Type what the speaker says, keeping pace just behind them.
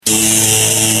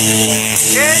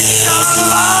To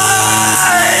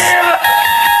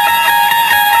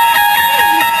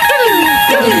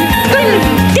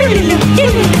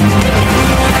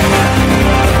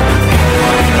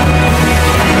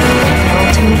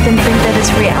make them think that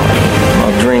it's reality.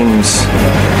 Well, dreams,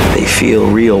 they feel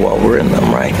real while we're in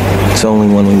them, right? It's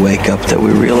only when we wake up that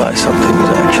we realize something is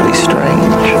actually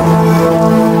strange.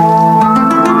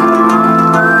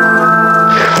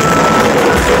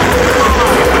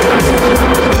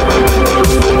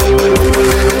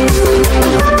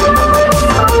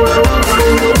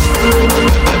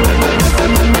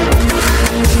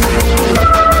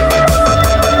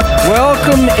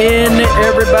 Welcome in,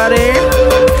 everybody,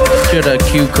 to the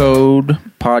Q Code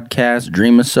Podcast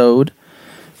Dreamisode.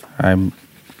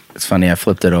 It's funny, I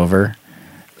flipped it over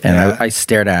and I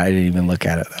stared at it. I didn't even look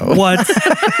at it though. What?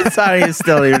 Sorry, I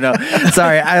still don't even know.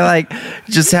 Sorry, I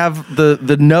just have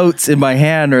the notes in my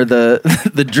hand or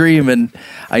the dream, and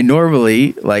I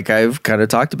normally, like I've kind of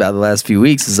talked about the last few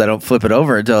weeks, is I don't flip it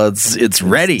over until it's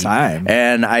ready. Time.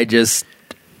 And I just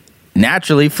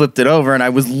naturally flipped it over and I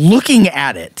was looking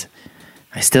at it.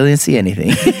 I still didn't see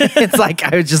anything. It's like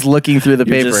I was just looking through the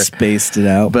paper. Just spaced it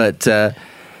out. But I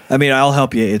mean, I'll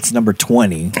help you. It's number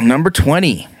 20. Number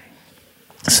 20.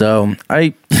 So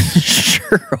I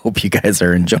sure hope you guys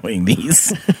are enjoying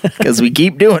these because we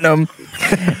keep doing them.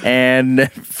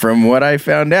 And from what I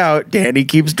found out, Danny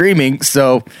keeps dreaming.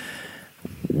 So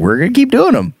we're going to keep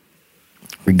doing them.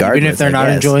 Regardless, even if they're not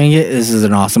enjoying it, this is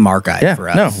an awesome archive for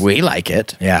us. No, we like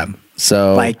it. Yeah.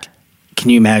 So like, can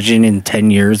you imagine in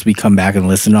 10 years we come back and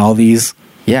listen to all these?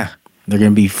 Yeah. They're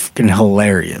going to be fucking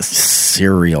hilarious.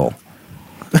 Cereal.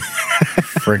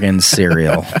 Friggin'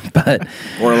 cereal. But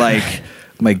Or like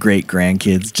my great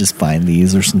grandkids just find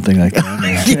these or something like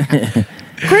that.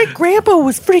 Great grandpa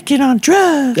was freaking on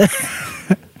drugs.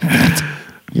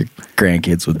 your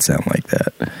grandkids would sound like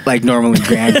that. Like normally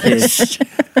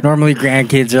grandkids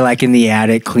are like in the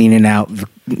attic cleaning out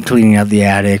the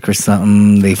attic or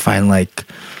something. They find like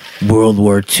World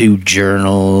War II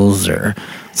journals or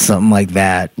something like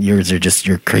that. Yours are just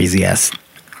your crazy ass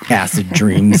acid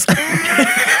dreams.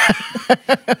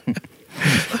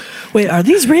 Wait, are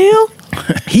these real?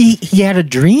 He had a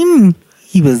dream.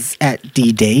 He was at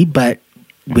D-Day, but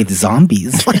with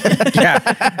zombies.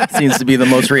 Yeah, seems to be the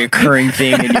most reoccurring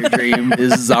thing in your dream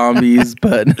is zombies.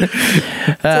 But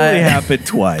It's only happened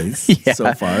twice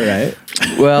so far, right?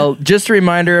 Well, just a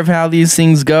reminder of how these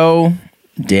things go.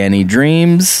 Danny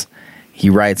dreams. He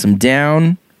writes them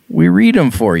down. We read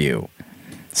them for you.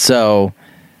 So,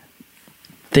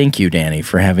 thank you, Danny,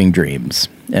 for having dreams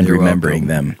and You're remembering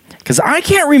welcome. them. Because I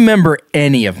can't remember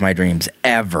any of my dreams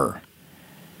ever.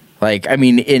 Like, I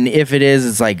mean, and if it is,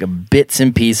 it's like bits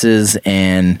and pieces.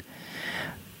 And,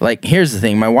 like, here's the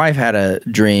thing. My wife had a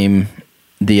dream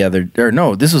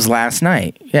this was last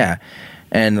night. Yeah.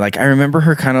 And, like, I remember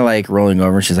her kind of, like, rolling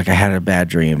over. And she's like, I had a bad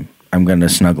dream. I'm going to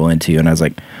snuggle into you. And I was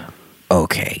like,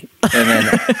 okay. And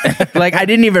then, like, I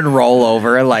didn't even roll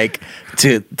over, like,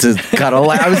 to cuddle.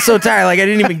 Like, I was so tired. Like, I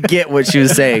didn't even get what she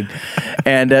was saying.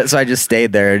 And so I just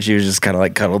stayed there, and she was just kind of,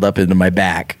 like, cuddled up into my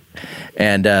back.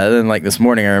 And then, like, this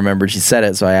morning, I remembered she said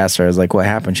it, so I asked her, I was like, what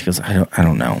happened? She goes, I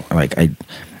don't know. Like,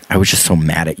 I was just so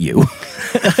mad at you.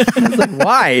 I was like,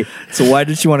 why? So why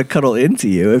did she want to cuddle into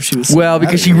you if she was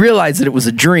Because she realized that it was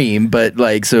a dream, but,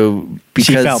 like, so because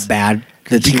she felt bad.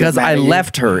 Because I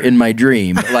left her in my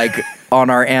dream, like, on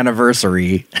our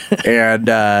anniversary, and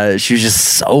she was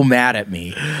just so mad at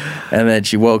me. And then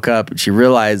she woke up and she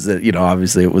realized that, you know,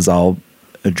 obviously it was all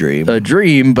a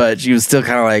dream, but she was still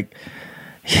kind of like,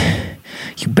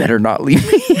 you better not leave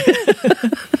me.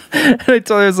 And I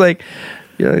told her, I was like,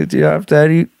 do you have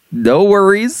Daddy? No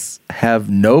worries. Have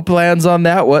no plans on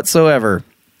that whatsoever.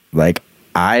 Like,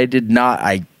 I did not,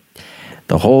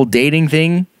 the whole dating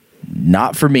thing,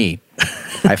 not for me.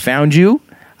 I found you.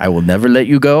 I will never let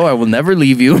you go. I will never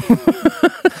leave you.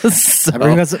 So.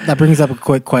 That brings up a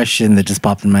quick question that just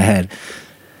popped in my head.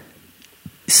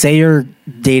 Say you're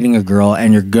dating a girl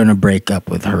and you're going to break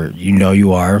up with her. You know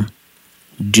you are.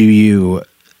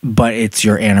 But it's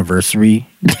your anniversary.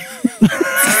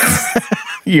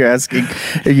 Are you asking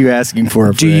for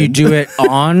a friend? Do you do it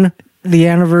on the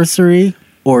anniversary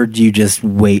or do you just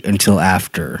wait until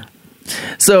after?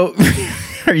 So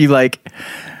are you like,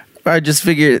 I just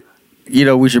figured, you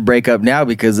know, we should break up now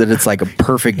because then it's like a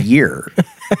perfect year.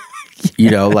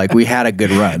 You know, like we had a good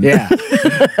run. Yeah.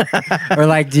 Or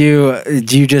like, do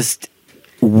you just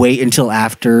wait until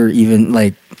after even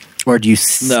like, or do you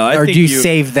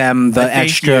save them the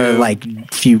extra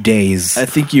like few days? I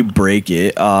think you break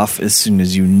it off as soon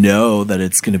as you know that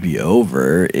it's going to be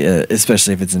over,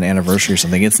 especially if it's an anniversary or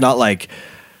something. It's not like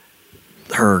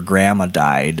her grandma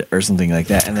died or something like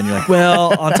that, and then you're like,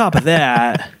 well, on top of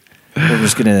that, we're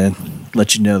just gonna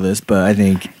let you know this, but I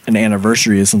think an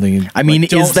anniversary is something. I mean, like,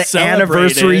 don't is the celebrate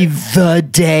anniversary it. the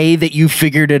day that you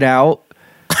figured it out?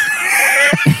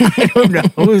 I don't know.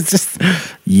 It was just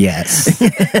yes.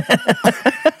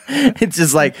 It's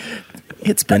just like,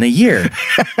 it's been a year.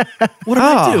 What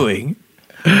am I doing?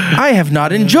 I have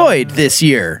not enjoyed this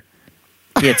year.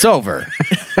 It's over.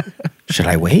 Should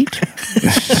I wait?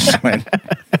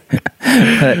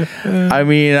 I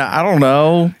mean, I don't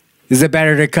know. Is it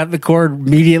better to cut the cord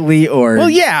immediately or Well,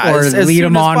 yeah, or as lead soon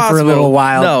them as on for a possible. little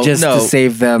while No, just no. to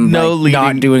save them No like, not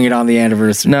leading- doing it on the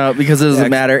anniversary? No, because it doesn't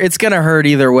matter. It's going to hurt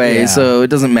either way, Yeah. so it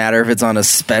doesn't matter if it's on a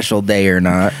special day or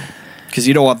not. Because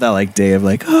you don't want that like day of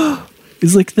like, oh,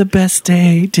 it's like the best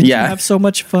day. Did Yeah. you have so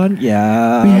much fun?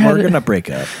 Yeah, we're gonna break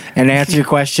up. And to answer your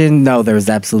question, no, there's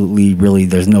absolutely really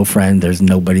there's no friend, there's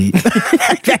nobody.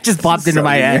 That just popped into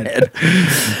my head.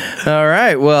 All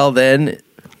right. Well, then,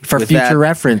 For with future that-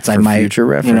 reference, I for might, future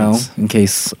you know, reference. in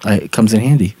case it comes in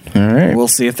handy. All right. We'll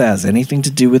see if that has anything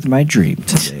to do with my dream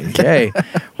today. Okay.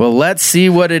 Well, let's see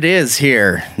what it is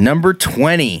here. Number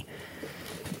 20.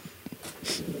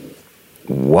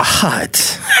 What?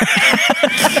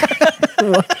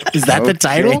 Is that the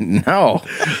title? Okay, no.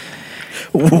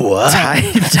 What?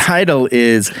 Title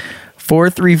is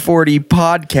 4340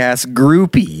 Podcast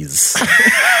Groupies.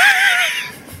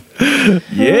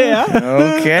 Yeah.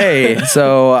 Okay.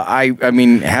 So I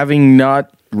mean, having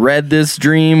not read this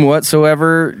dream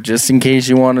whatsoever, just in case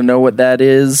you want to know what that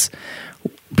is,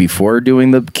 before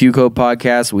doing the QCode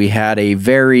podcast, we had a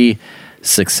very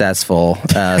successful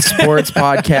sports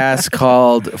podcast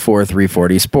called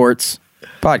 4340 Sports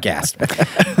Podcast.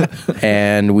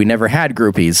 And we never had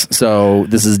groupies, so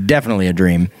this is definitely a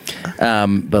dream.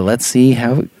 But let's see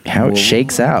how it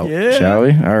shakes out, shall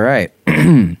we? All right.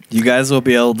 You guys will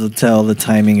be able to tell the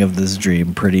timing of this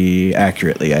dream pretty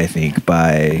accurately, I think,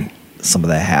 by some of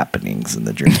the happenings in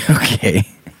the dream. Okay.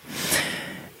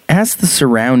 As the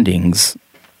surroundings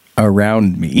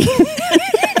around me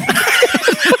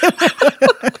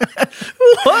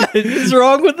What is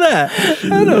wrong with that?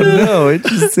 I don't know. It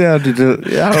just sounded.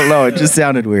 I don't know. It just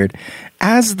sounded weird.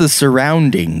 As the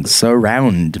surroundings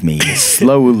around me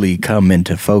slowly come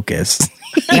into focus,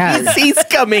 Yeah. he's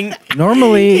coming.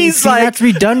 Normally, He's see, like- that's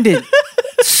redundant.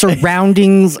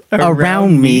 Surroundings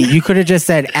around me. You could have just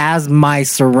said, "As my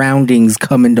surroundings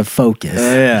come into focus."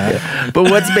 Yeah. But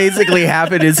what's basically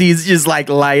happened is he's just like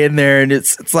lying there, and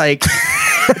it's like.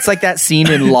 It's like that scene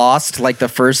in Lost, like the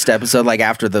first episode, like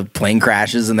after the plane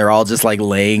crashes, and they're all just like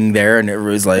laying there, and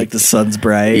everybody's Like like, the sun's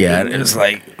bright. yeah, and it was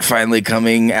like finally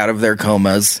coming out of their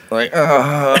comas, like,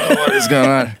 oh, what is going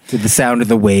on? To the sound of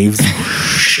the waves.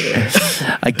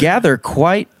 I gather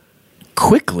quite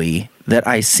quickly that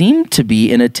I seem to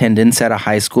be in attendance at a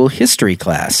high school history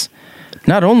class.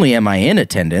 Not only am I in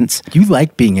attendance, You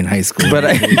like being in high school, but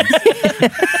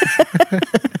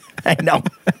I know.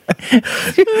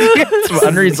 Some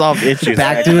unresolved issues.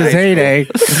 back to his heyday.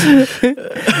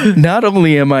 Not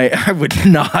only am I would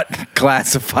not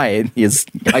classify his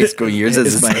high school years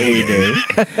as his heyday,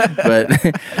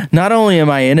 but not only am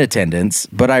I in attendance,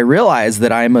 but I realize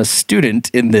that I'm a student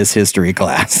in this history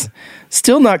class.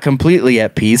 Still not completely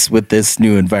at peace with this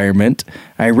new environment,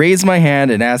 I raise my hand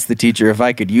and ask the teacher if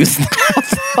I could use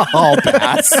the hall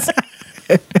pass.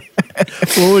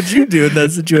 What would you do in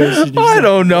that situation? I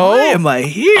don't know. Why am I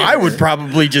here? I would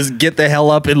probably just get the hell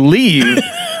up and leave.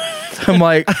 I'm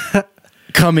like,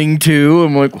 coming to.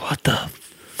 I'm like, what the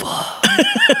fuck?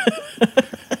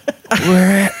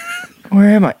 Where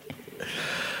am I?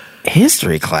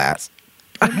 History class.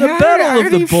 The Battle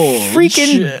of the Bulge.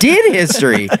 Freaking did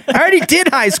history. I already did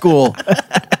high school.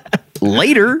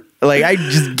 Later, like I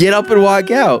just get up and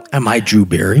walk out. Am I Drew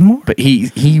Barrymore? But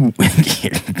he,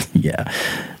 yeah,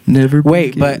 never.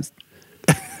 Wait, begins.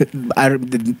 but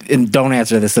and don't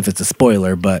answer this if it's a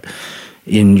spoiler, but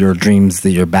in your dreams that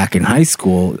you're back in high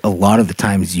school, a lot of the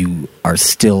times you are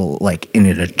still like in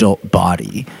an adult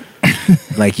body.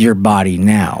 Like your body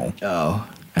now. Oh.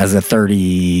 As a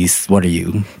 30, what are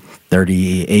you?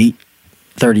 38?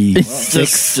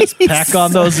 36? Just pack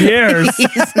on those years.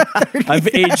 I've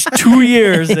aged 2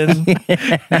 years in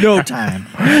no time.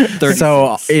 30.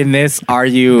 So in this, are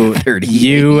you 38.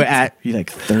 you at You like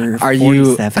 30, Are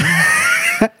you- 47?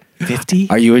 50?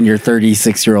 are you in your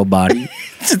 36-year-old body?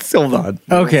 Just hold on.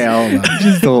 Okay, hold on.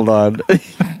 Just hold on.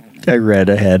 I read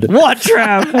ahead. What,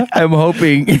 Trav? I'm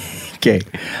hoping. Okay.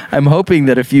 I'm hoping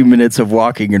that a few minutes of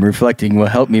walking and reflecting will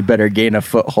help me better gain a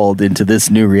foothold into this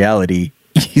new reality.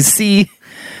 You see,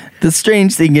 The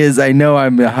strange thing is, I know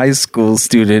I'm a high school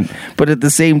student, but at the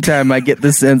same time, I get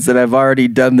the sense that I've already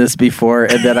done this before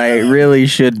and that I really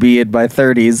should be in my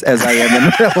 30s as I am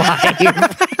in real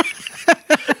life.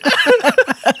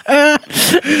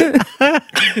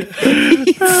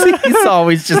 He's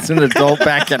always just an adult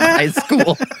back in high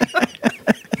school.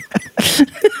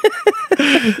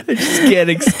 I just can't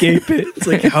escape it. It's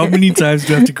like, how many times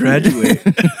do I have to graduate?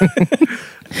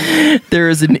 There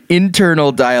is an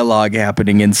internal dialogue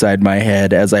happening inside my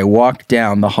head as I walk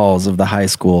down the halls of the high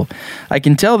school. I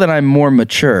can tell that I'm more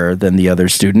mature than the other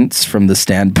students from the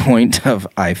standpoint of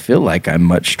I feel like I'm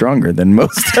much stronger than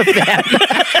most of them.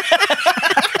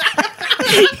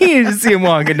 You just see him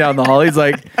walking down the hall. He's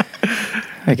like,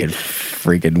 I could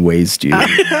freaking waste you.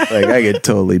 Like, I could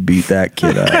totally beat that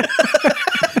kid up.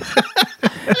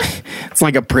 It's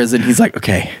like a prison. He's like,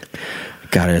 okay,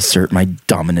 gotta assert my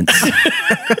dominance.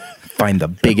 Find the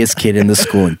biggest kid in the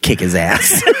school and kick his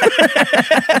ass.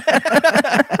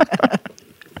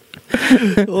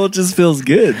 Well, it just feels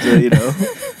good to,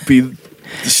 be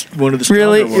one of the stronger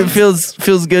Really? ones. It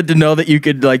feels good to know that you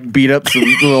could like beat up some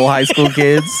little high school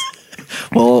kids.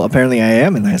 Well, apparently I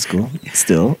am in high school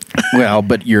still. Well,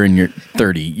 but you're in your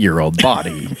 30-year-old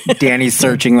body. Danny's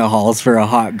searching the halls for a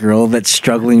hot girl that's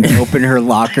struggling to open her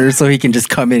locker so he can just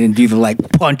come in and do the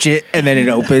punch it and then it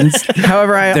opens.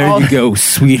 However, There you go,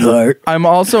 sweetheart. I'm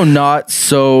also not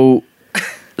so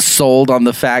sold on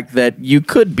the fact that you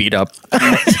could beat up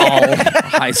all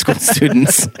high school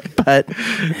students, but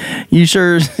you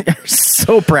sure are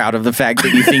so proud of the fact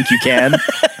that you think you can.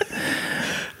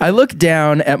 I look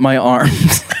down at my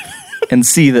arms and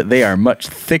see that they are much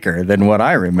thicker than what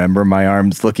I remember my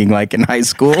arms looking like in high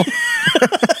school.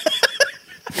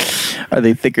 Are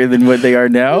they thicker than what they are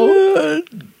now?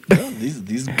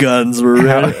 These guns were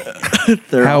they're all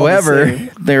the However, same.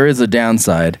 there is a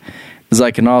downside, as I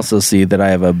can also see that I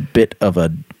have a bit of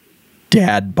a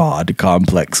dad bod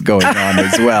complex going on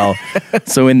as well.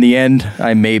 So in the end,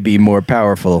 I may be more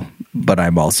powerful, but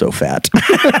I'm also fat.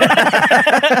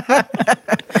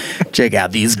 Check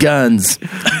out these guns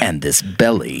and this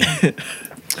belly.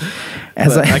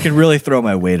 As I can really throw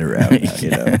my weight around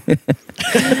now,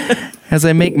 As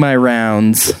I make my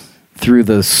rounds through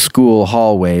the school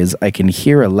hallways, I can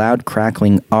hear a loud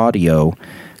crackling audio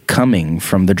coming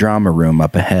from the drama room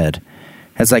up ahead.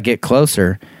 As I get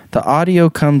closer, the audio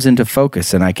comes into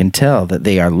focus and I can tell that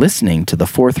they are listening to the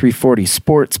 4340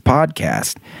 Sports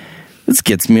podcast. This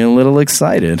gets me a little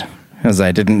excited, as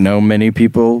I didn't know many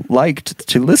people liked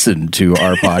to listen to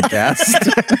our podcast.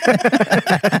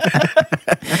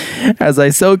 As I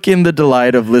soak in the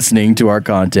delight of listening to our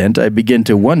content, I begin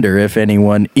to wonder if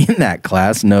anyone in that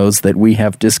class knows that we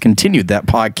have discontinued that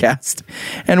podcast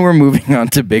and we're moving on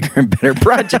to bigger and better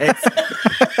projects.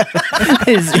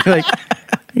 Are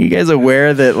you guys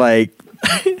aware that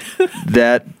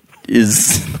that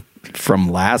is from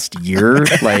last year?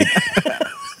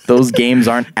 Those games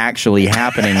aren't actually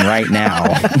happening right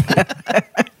now.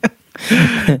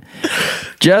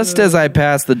 Just as I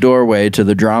pass the doorway to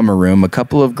the drama room, a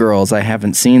couple of girls I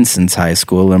haven't seen since high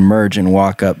school emerge and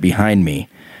walk up behind me.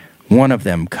 One of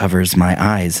them covers my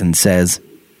eyes and says,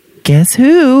 "Guess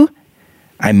who?"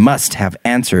 I must have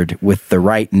answered with the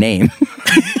right name.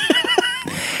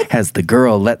 As the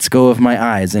girl lets go of my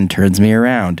eyes and turns me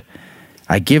around,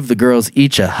 I give the girls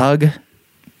each a hug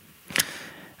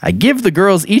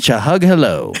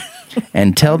hello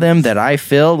and tell them that I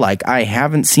feel like I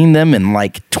haven't seen them in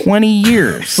 20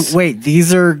 years. Wait,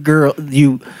 these are girls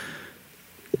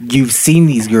you've seen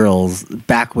these girls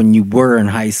back when you were in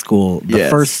high school the Yes.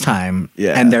 first time,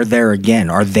 Yeah. and they're there again.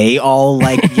 Are they all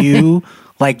like you?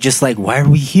 Why are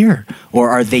we here?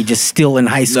 Or are they just still in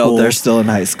high school? No, they're still in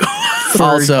high school. for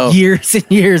Also- years and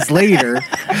years later.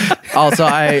 Also,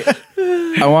 I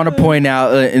want to point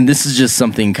out, and this is just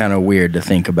something kind of weird to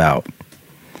think about,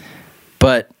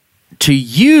 but to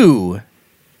you,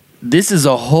 this is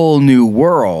a whole new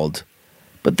world.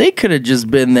 But they could have just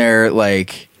been there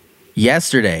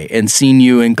yesterday and seen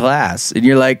you in class, and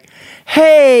you're like,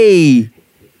 "Hey,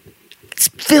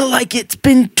 feel like it's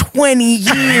been 20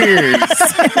 years."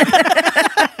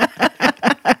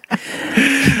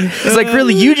 It's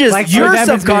really, you just Like, your for them, it's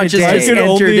been a subconscious day. just I can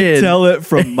entered only in. tell it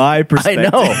from my perspective.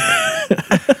 I know.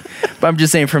 But I'm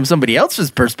just saying, from somebody else's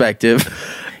perspective,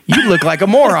 you look like a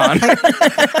moron.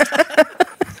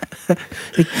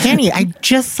 Danny, I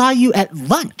just saw you at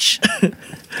lunch.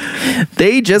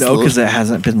 They just No, because it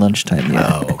hasn't been lunchtime yet.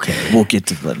 Oh, okay. We'll get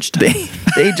to lunchtime.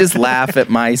 they just laugh at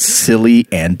my silly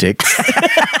antics.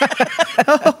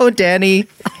 Oh, Danny,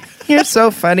 you're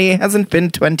so funny. It hasn't been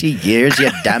 20 years, you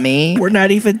dummy. We're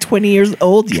not even 20 years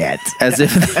old yet. As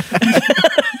if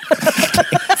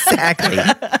Exactly.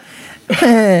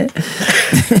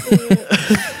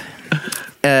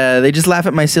 They just laugh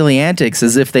at my silly antics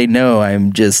as if they know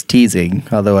I'm just teasing,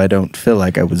 although I don't feel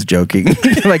like I was joking.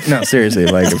 Like, no, seriously,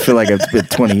 like I feel like it's been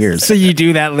 20 years. So you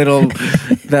do that little,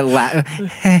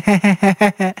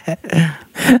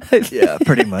 Yeah,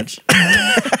 pretty much.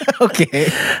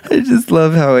 okay. I just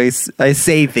love how I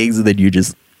say things and then you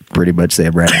just pretty much say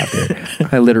them right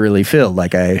after. I literally feel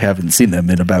like I haven't seen them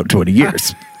in about 20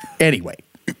 years. Anyway,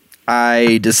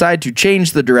 I decide to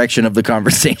change the direction of the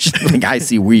conversation. Like, I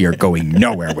see we are going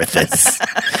nowhere with this.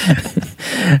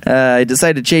 I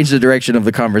decided to change the direction of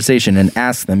the conversation and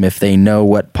ask them if they know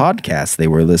what podcast they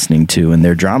were listening to in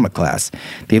their drama class.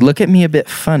 They look at me a bit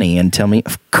funny and tell me,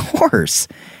 of course,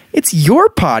 it's your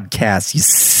podcast, you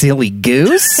silly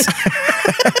goose.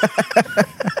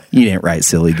 You didn't write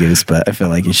silly goose, but I feel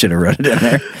like you should have wrote it in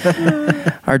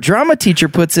there. Our drama teacher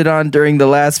puts it on during the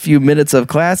last few minutes of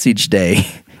class each day.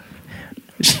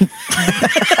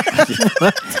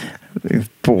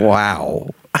 Wow.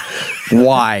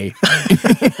 Why?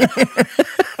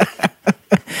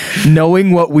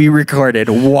 Knowing what we recorded,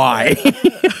 why?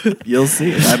 You'll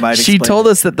see. I might. She explain told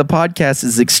it. us that the podcast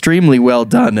is extremely well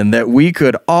done and that we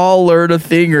could all learn a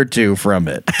thing or two from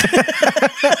it.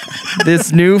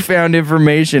 This newfound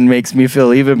information makes me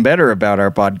feel even better about our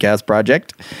podcast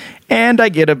project, and I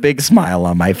get a big smile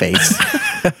on my face.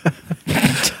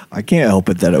 I can't help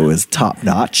it that it was top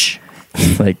notch.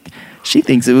 Like, she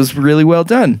thinks it was really well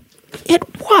done. It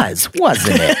was,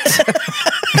 wasn't it?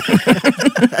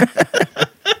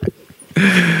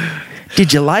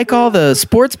 Did you like all the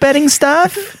sports betting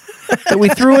stuff that we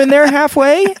threw in there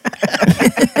halfway?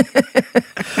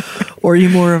 Or are you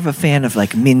more of a fan of like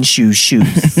Minshew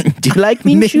shoes? Do you like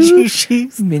Minshew?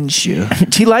 Minshew.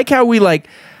 Do you like how we like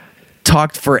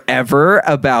talked forever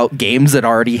about games that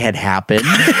already had happened?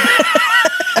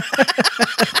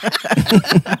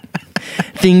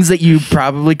 Things that you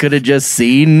probably could have just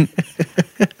seen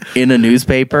in a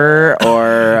newspaper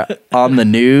or on the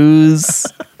news,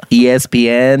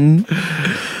 ESPN.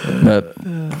 But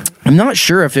I'm not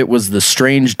sure if it was the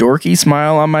strange dorky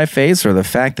smile on my face or the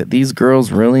fact that these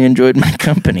girls really enjoyed my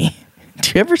company.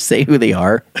 Do you ever say who they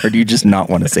are, or do you just not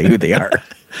want to say who they are?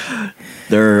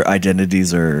 Their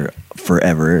identities are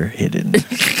forever hidden.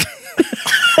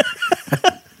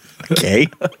 Okay.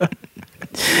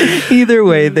 Either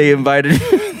way, they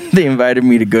invited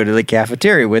me to go to the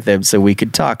cafeteria with them so we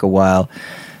could talk while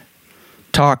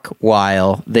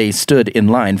they stood in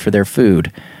line for their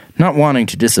food, not wanting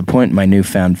to disappoint my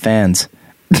newfound fans.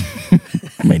 I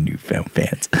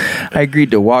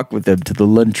agreed to walk with them to the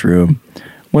lunchroom.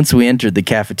 Once we entered the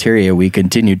cafeteria, we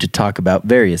continued to talk about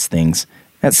various things.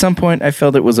 At some point, I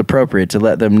felt it was appropriate to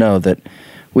let them know that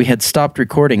we had stopped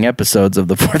recording episodes of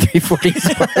the 4340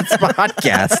 Sports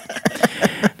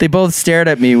podcast. They both stared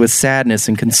at me with sadness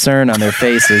and concern on their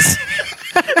faces.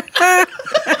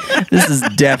 This is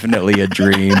definitely a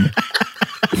dream.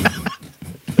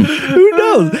 Who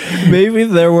knows? Maybe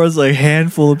there was a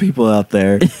handful of people out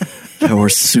there that were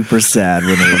super sad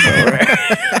when it was over.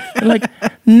 I'm like,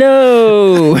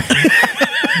 no.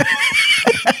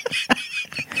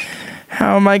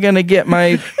 How am I going to get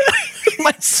my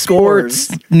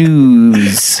sports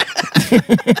news?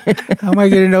 How am I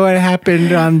going to know what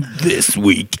happened on This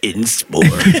Week in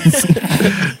Sports?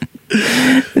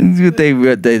 What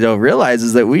they don't realize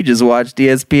is that we just watched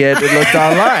ESPN and looked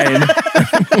online.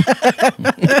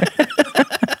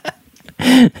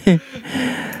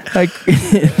 Like,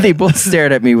 they both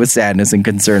stared at me with sadness and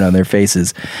concern on their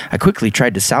faces. I quickly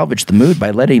tried to salvage the mood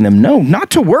by letting them know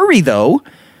not to worry, though.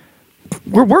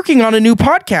 We're working on a new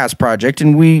podcast project,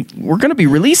 and we're going to be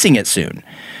releasing it soon.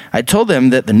 I told them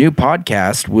that the new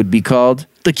podcast would be called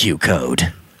The Q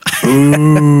Code.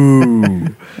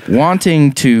 Ooh.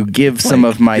 Wanting to give some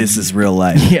of my... This is real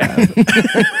life. Yeah.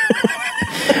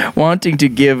 Wanting to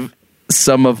give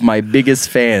some of my biggest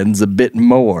fans a bit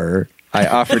more, I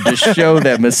offered to show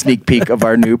them a sneak peek of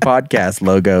our new podcast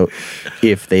logo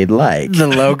if they'd like. The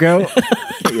logo?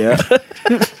 Yeah.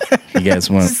 You guys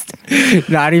want...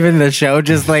 Not even the show,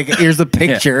 just like, here's a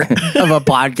picture of a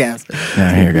podcast.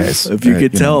 Here, guys. If you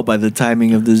could tell by the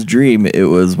timing of this dream, it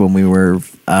was when we were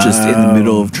just in the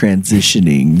middle of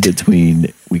transitioning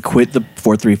between, we quit the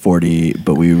 4340,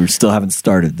 but we still haven't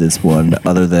started this one,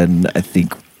 other than I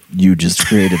think you just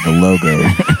created the logo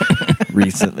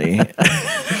recently.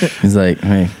 He's like,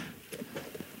 hey,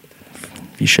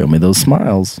 if you show me those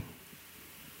smiles,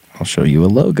 I'll show you a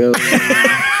logo.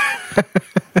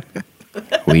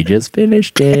 We just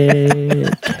finished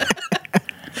it.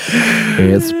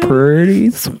 It's pretty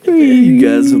sweet. You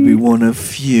guys will be one of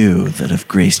few that have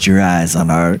graced your eyes on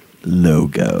our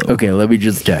logo. Okay, let me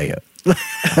just tell you.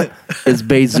 It's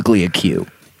basically a Q.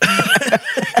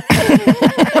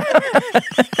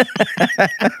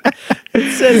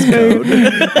 It says code.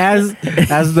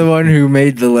 As the one who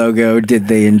made the logo, did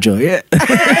they enjoy it?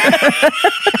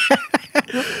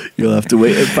 You'll have to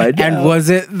wait and find out. And was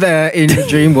it in your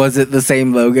dream? Was it the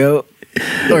same logo,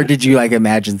 or did you like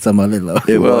imagine some other logo?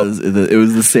 It was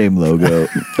the same logo.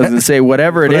 I was gonna say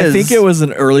whatever it But is. I think it was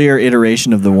an earlier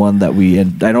iteration of the one that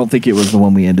I don't think it was the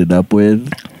one we ended up with.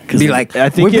 Be like, I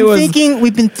think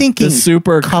we've been thinking the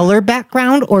super color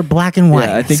background or black and white.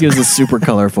 Yeah, I think it was a super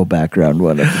colorful background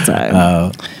one at the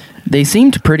time. They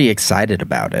seemed pretty excited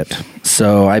about it,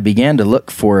 so I began to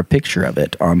look for a picture of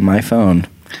it on my phone.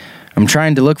 I'm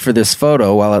trying to look for this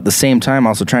photo while at the same time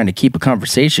also trying to keep a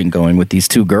conversation going with these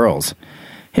two girls.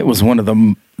 It was one of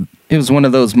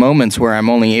those moments where I'm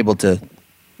only able to.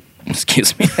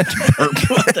 Excuse me, I had to burp.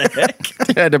 What the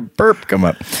heck? I had a burp come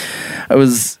up.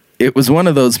 It was one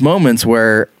of those moments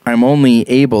where I'm only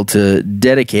able to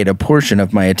dedicate a portion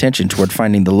of my attention toward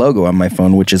finding the logo on my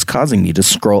phone, which is causing me to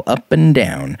scroll up and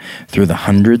down through the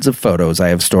hundreds of photos I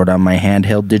have stored on my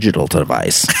handheld digital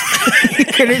device. You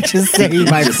couldn't just say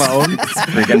my phone.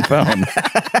 Freaking phone.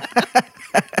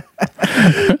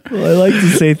 Well, I like to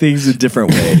say things in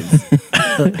different ways.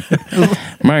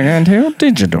 My handheld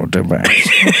digital device.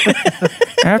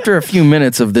 After a few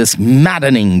minutes of this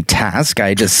maddening task,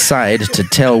 I decide to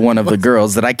tell one of the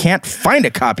girls that I can't find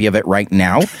a copy of it right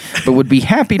now, but would be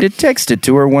happy to text it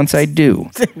to her once I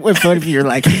do. What if you're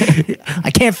like,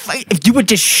 I can't find. If you would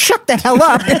just shut the hell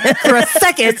up for a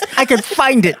second, I could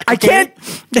find it. I can't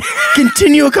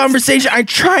continue a conversation. I'm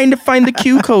trying to find the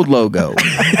Q code logo.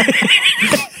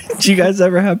 Do you guys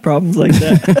ever have problems like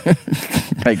that?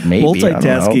 Like maybe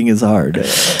multitasking is hard.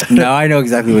 No, I know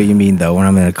exactly what you mean though. When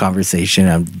I'm in a conversation,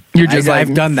 I've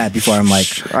done that before. I'm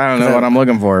like, I don't know what I'm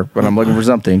looking for, but I'm looking for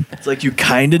something. It's like you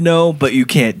kind of know, but you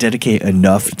can't dedicate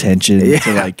enough attention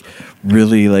to like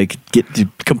really like get to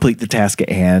complete the task at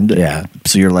hand. Yeah.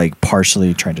 So you're like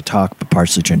partially trying to talk, but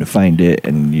partially trying to find it,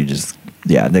 and you just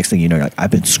next thing you know, you're like,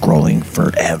 I've been scrolling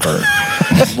forever,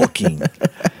 looking.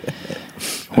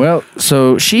 Well,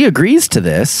 so she agrees to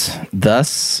this.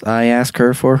 Thus, I ask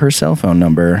her for her cell phone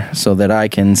number so that I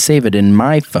can save it in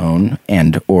my phone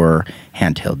and or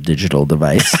handheld digital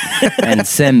device and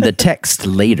send the text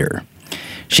later.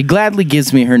 She gladly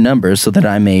gives me her number so that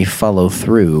I may follow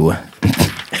through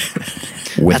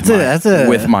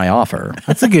with my offer.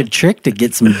 That's a good trick to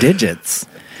get some digits.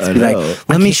 I Be know. like,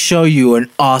 let me show you an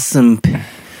awesome.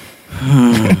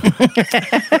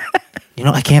 You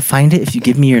know, I can't find it. If you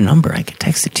give me your number, I could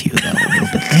text it to you though, a little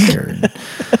bit later.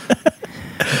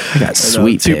 I got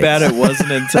sweet Too pics. bad it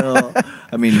wasn't until.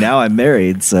 I mean, now I'm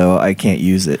married, so I can't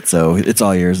use it. So it's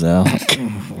all yours now.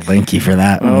 Thank you for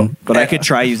that. But I could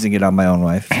try using it on my own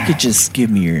wife. You could just give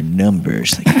me your number.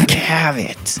 She's like, you have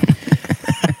it.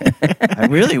 I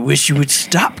really wish you would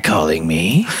stop calling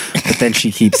me. But then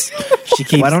she keeps.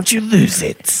 Why don't you lose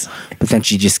it? But then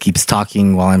she just keeps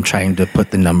talking while I'm trying to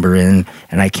put the number in,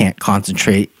 and I can't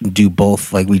concentrate and do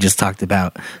both like we just talked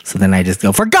about. So then I just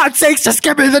go, for God's sakes, just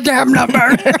give me the damn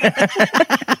number.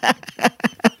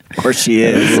 Of course she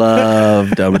is.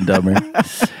 Love Dumb and Dumber.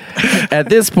 At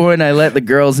this point, I let the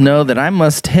girls know that I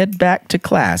must head back to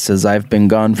class as I've been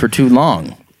gone for too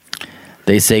long.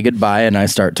 They say goodbye and I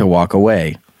start to walk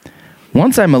away.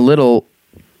 Once I'm a little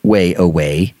way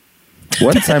away.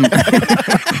 Once I'm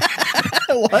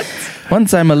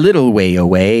a little way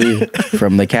away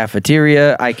from the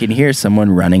cafeteria, I can hear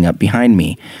someone running up behind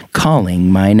me,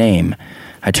 calling my name.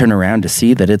 I turn around to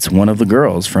see that it's one of the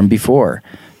girls from before.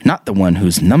 Not the one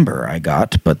whose number I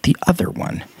got, but the other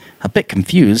one. A bit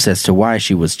confused as to why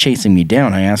she was chasing me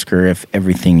down, I ask her if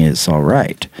everything is all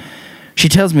right. She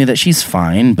tells me that she's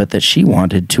fine, but that she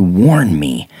wanted to warn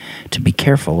me to be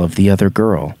careful of the other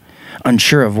girl.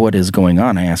 Unsure of what is going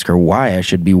on, I ask her why I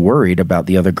should be worried about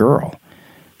the other girl.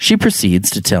 She proceeds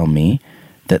to tell me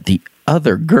that the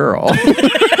other girl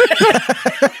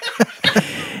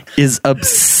is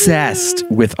obsessed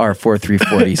with our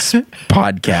 4340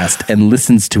 podcast and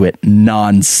listens to it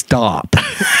nonstop.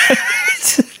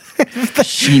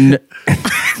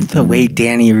 The way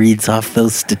Danny reads off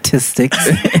those statistics.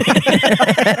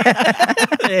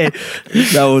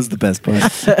 That was the best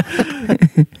part.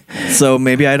 So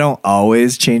maybe I don't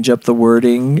always change up the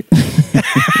wording.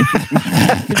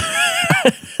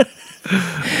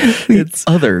 It's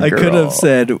other girl. I could have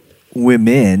said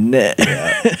women.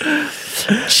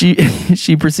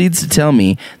 She proceeds to tell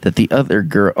me that the other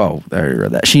girl. Oh, I already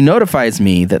read that. She notifies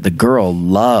me that the girl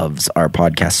loves our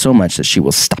podcast so much that she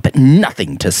will stop at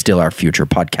nothing to steal our future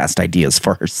podcast ideas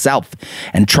for herself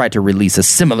and try to release a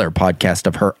similar podcast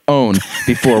of her own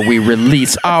before we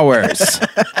release ours.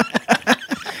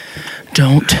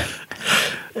 Don't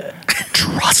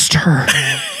trust her.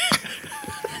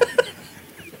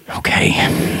 Okay,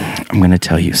 I'm going to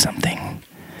tell you something.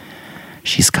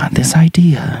 She's got this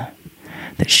idea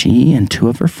that she and two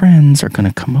of her friends are going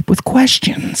to come up with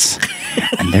questions.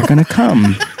 And they're going to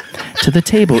come to the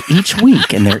table each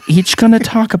week, and they're each going to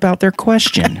talk about their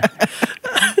question.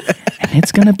 And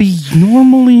it's going to be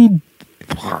normally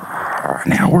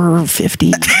an hour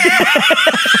 50.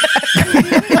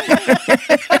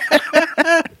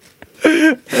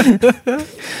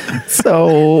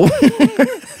 So,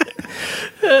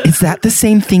 is that the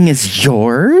same thing as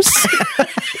yours?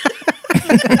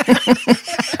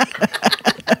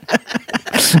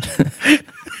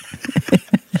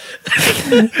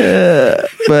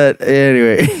 But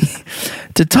anyway,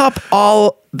 to top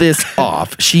all this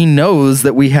off, she knows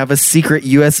that we have a secret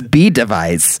USB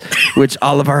device, which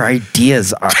all of our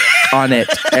ideas are on it,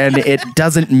 and it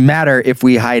doesn't matter if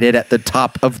we hide it at the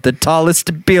top of the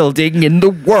tallest building in the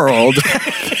world.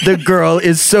 The girl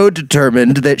is so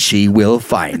determined that she will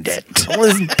find it.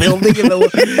 Tallest building in the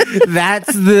world.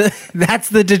 That's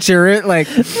the deterrent. Like,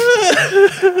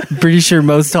 pretty sure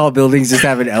most tall buildings just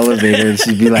have an elevator, and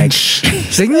she'd be like,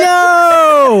 she's like,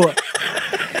 no,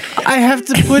 I have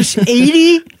to push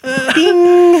 80.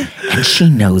 Ding. And she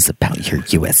knows about your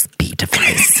USB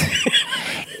device.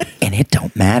 And it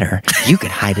don't matter. You could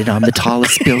hide it on the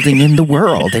tallest building in the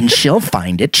world, and she'll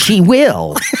find it. She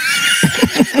will.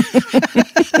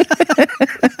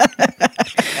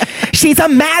 She's a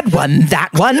mad one, that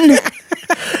one.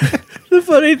 The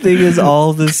funny thing is,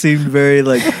 all this seemed very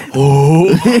like, oh,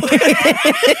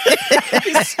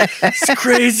 it's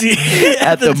crazy.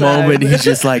 At the moment, he's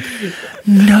just like,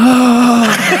 no.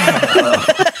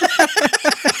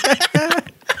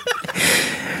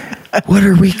 What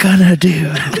are we gonna do?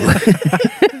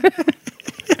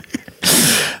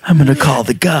 I'm gonna call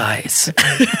the guys.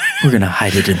 We're gonna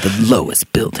hide it in the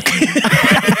lowest building.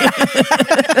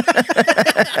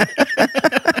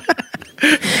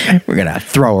 We're gonna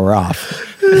throw her off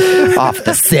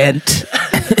the scent.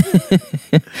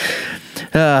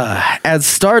 As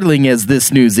startling as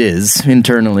this news is,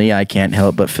 internally I can't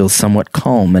help but feel somewhat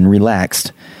calm and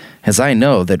relaxed, as I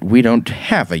know that we don't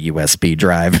have a USB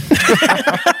drive.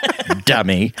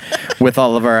 Dummy. With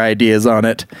all of our ideas on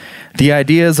it. The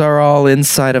ideas are all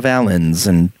inside of Alan's,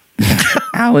 and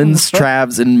Alan's,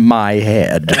 Trav's, and my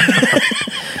head.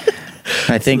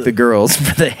 I thank the girls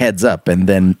for the heads up, and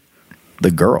then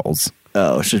the girls.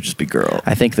 Oh, it should just be girl.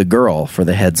 I thank the girl for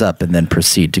the heads up, and then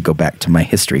proceed to go back to my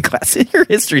history class. Your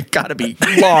history's got to be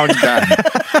long done.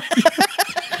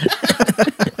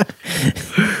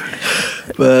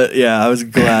 But yeah, I was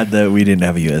glad that we didn't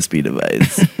have a USB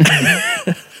device.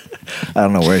 I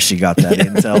don't know where she got that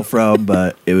intel from,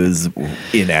 but it was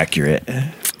inaccurate.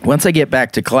 Once I get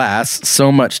back to class,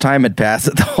 so much time had passed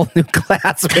that the whole new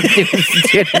class with new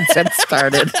students had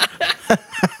started.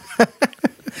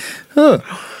 Huh.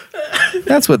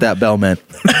 That's what that bell meant.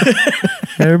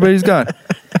 Everybody's gone.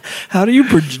 How do you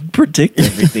predict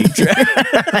everything, Trav?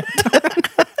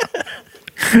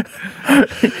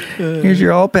 Here's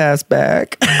your all pass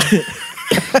back.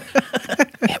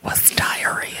 It was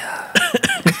diarrhea.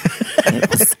 It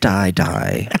was die.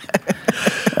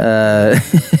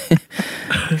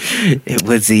 It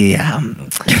was the how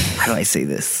do I say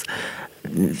this?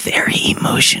 Very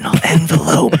emotional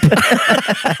envelope.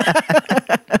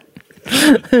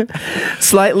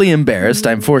 Slightly embarrassed,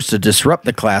 I'm forced to disrupt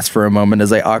the class for a moment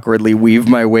as I awkwardly weave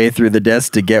my way through the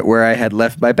desk to get where I had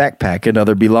left my backpack and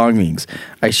other belongings.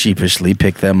 I sheepishly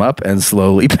pick them up and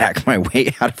slowly pack my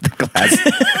way out of the class.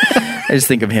 I just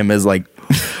think of him as like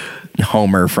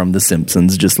Homer from The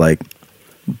Simpsons, just like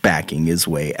backing his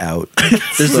way out.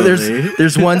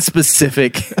 There's one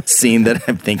specific scene that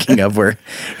I'm thinking of where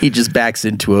he just backs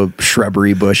into a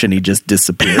shrubbery bush and he just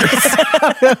disappears.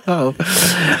 But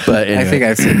anyway. I think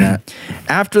I've seen that.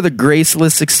 After the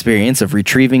graceless experience of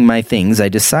retrieving my things, I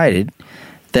decided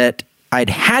that I'd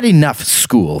had enough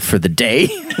school for the day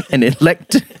and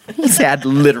he's had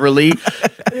literally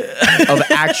of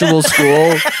actual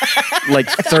school like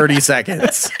 30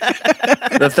 seconds.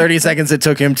 The 30 seconds it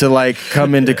took him to like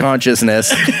come into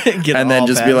consciousness and then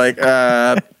just be like,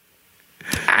 I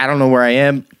don't know where I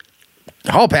am.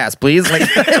 Hall pass, please. Like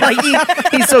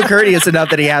he's so courteous enough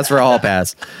that he asks for a hall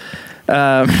pass.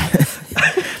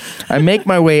 I make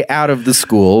my way out of the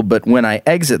school, but when I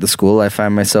exit the school, I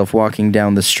find myself walking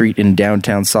down the street in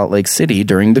downtown Salt Lake City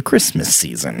during the Christmas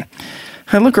season.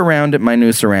 I look around at my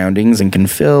new surroundings and can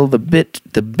feel the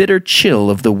bitter chill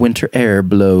of the winter air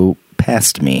blow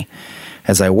past me.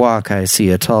 As I walk, I see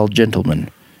a tall gentleman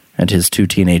and his 2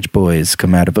 teenage boys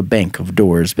come out of a bank of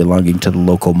doors belonging to the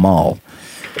local mall.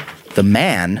 The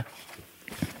man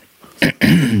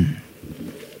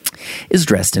is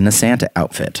dressed in a Santa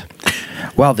outfit,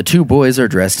 while the 2 boys are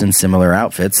dressed in similar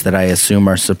outfits that I assume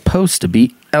are supposed to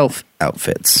be elf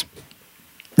outfits.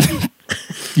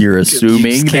 You're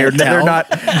assuming they're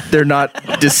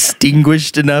not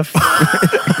distinguished enough.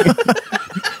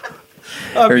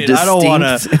 I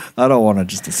don't want to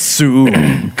just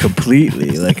assume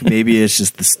completely. Like maybe it's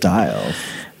just the style.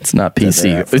 It's not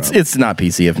PC. It's not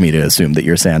PC of me to assume that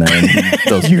you're Santa and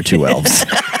those are your 2 elves.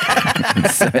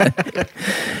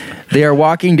 They are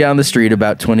walking down the street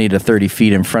about 20 to 30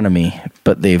 feet in front of me,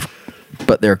 but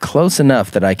they're close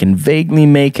enough that I can vaguely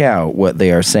make out what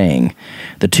they are saying.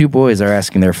 The 2 boys are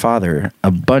asking their father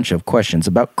a bunch of questions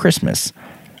about Christmas,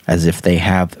 as if they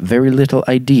have very little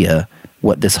idea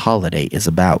what this holiday is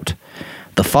about.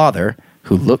 The father,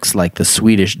 who looks like the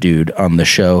Swedish dude on the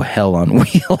show Hell on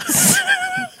Wheels.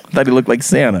 Thought he looked like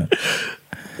Santa.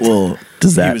 Well, he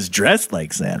was dressed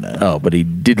like Santa. Oh, but he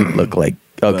didn't look like...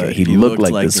 Okay, he looked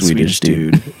like the Swedish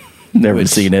dude. Never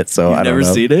seen it, so I don't know. Never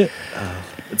seen it?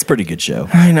 It's a pretty good show.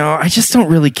 I know. I just don't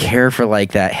really care for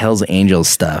like that Hell's Angels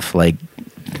stuff, like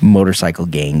motorcycle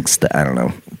gangs. I don't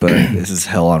know. But this is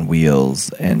Hell on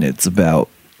Wheels, and it's about...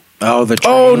 Oh, the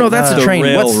train. Oh, no, that's a train.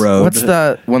 Railroad. What's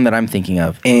the one that I'm thinking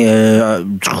of?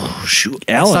 Sons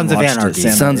of Anarchy.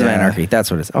 Sons of Anarchy. That's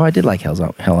what it is. Oh, I did like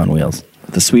Hell on Wheels.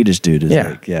 The Swedish dude is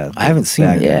I haven't seen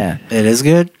it. Yeah. It is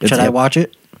good? Should I watch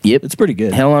it? Yep. It's pretty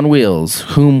good. Hell on Wheels,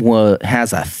 whom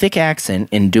has a thick accent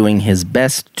in doing his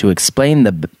best to explain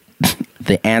the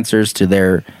answers to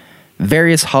their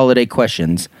various holiday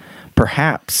questions.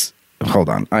 Perhaps... Hold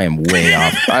on, I am way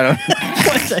off. I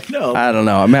don't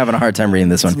know. I'm having a hard time reading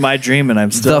this one. It's my dream, and I'm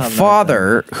still... The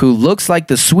father, who looks like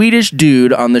the Swedish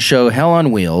dude on the show Hell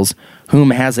on Wheels,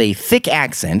 whom has a thick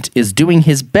accent, is doing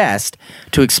his best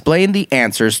to explain the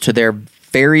answers to their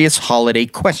various holiday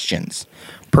questions.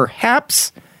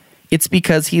 Perhaps it's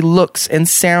because he looks and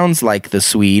sounds like the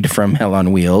Swede from Hell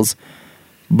on Wheels,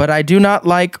 but I do not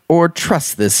like or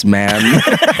trust this man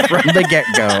from the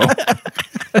get-go.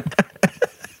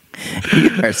 You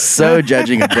are so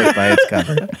judging a book by its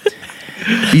cover.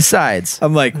 Besides,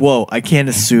 I'm like, whoa, I can't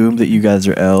assume that you guys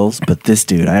are elves, but this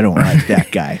dude, I don't like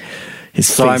that guy.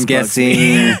 I'm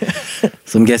guessing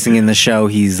in the show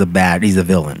he's a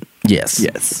villain. Yes.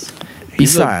 He's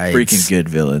Besides, a freaking good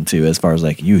villain too, as far as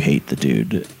like you hate the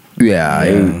dude.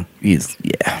 Yeah.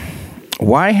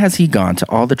 Why has he gone to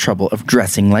all the trouble of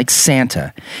dressing like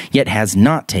Santa, yet has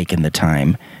not taken the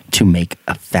time to make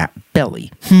a fat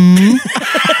belly?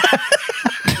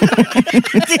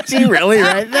 Did you really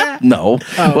write that? No.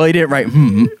 Oh. Well, he didn't write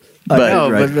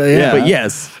but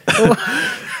yes.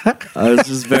 I was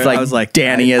just very. It's like, I was like,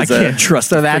 Danny I can't trust.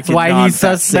 So that's why he's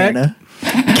suspect.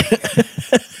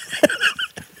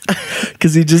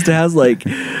 Because he just has like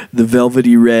the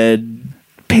velvety red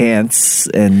pants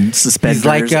and suspenders,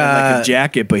 and like a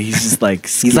jacket, but he's just like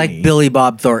skinny. He's like Billy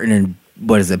Bob Thornton in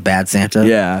what is it, Bad Santa?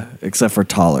 Yeah, except for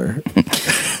taller.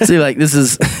 See, like this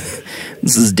is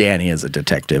Danny as a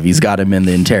detective. He's got him in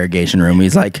the interrogation room.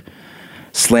 He's like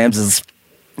slams his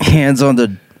hands on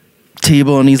the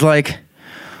table and he's like,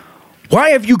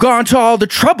 "Why have you gone to all the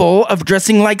trouble of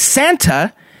dressing like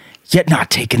Santa, yet not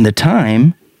taken the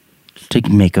time to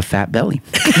make a fat belly?"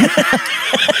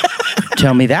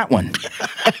 Tell me that one.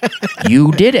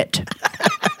 You did it.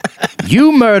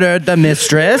 You murdered the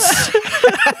mistress.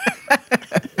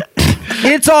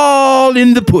 It's all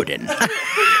in the pudding.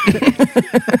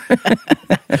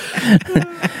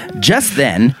 Just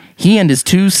then, he and his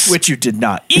two... Which you did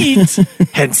not eat,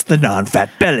 hence the non-fat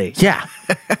belly. Yeah.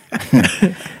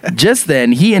 Just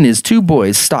then, he and his 2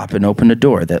 boys stop and open a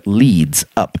door that leads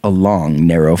up a long,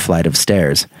 narrow flight of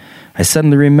stairs. I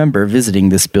suddenly remember visiting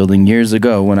this building years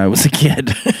ago when I was a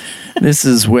kid. This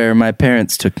is where my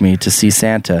parents took me to see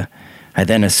Santa. I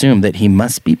then assumed that he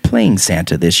must be playing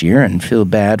Santa this year and feel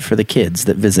bad for the kids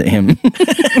that visit him,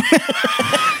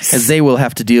 as they will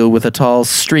have to deal with a tall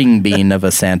string bean of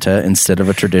a Santa instead of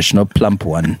a traditional plump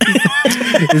one.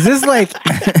 Is this like...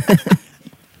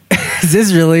 Is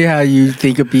this really how you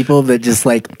think of people that just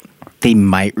like they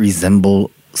might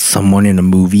resemble someone in a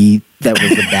movie that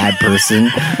was a bad person?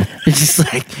 It's just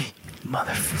like,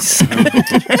 motherfucker.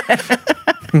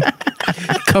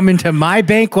 Come into my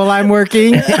bank while I'm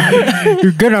working?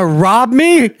 You're gonna rob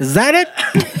me? Is that it?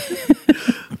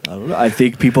 I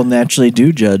think people naturally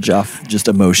do judge off just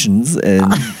emotions,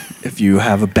 and if you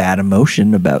have a bad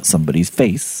emotion about somebody's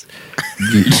face,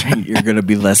 you're going to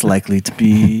be less likely to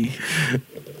be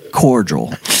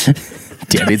cordial.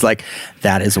 Danny's like,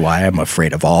 that is why I'm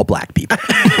afraid of all black people.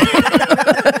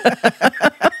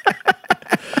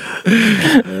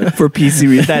 For PC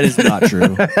reasons, that is not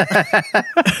true.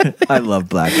 I love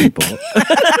black people.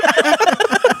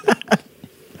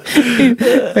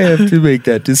 I have to make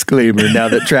that disclaimer now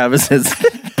that Travis has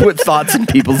put thoughts in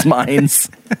people's minds.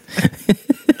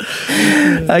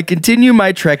 I continue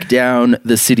my trek down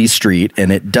the city street,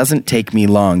 and it doesn't take me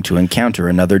long to encounter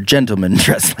another gentleman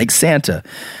dressed like Santa.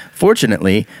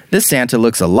 Fortunately, this Santa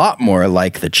looks a lot more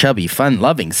like the chubby,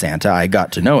 fun-loving Santa I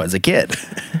got to know as a kid.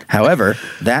 However,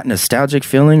 that nostalgic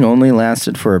feeling only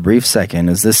lasted for a brief second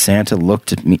as this Santa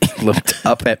looked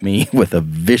up at me with a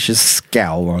vicious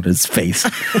scowl on his face,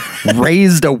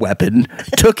 raised a weapon,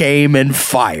 took aim, and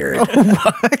fired.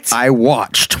 What? I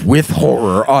watched with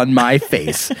horror on my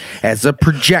face as a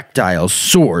projectile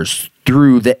soars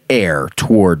through the air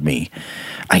toward me.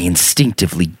 I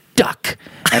instinctively duck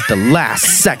at the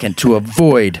last second to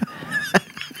avoid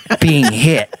being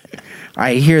hit.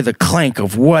 I hear the clank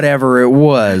of whatever it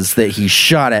was that he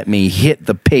shot at me hit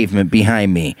the pavement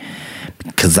behind me.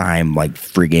 Because I'm like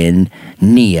friggin'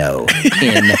 Neo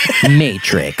in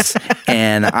Matrix,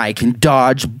 and I can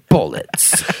dodge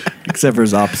bullets. Except for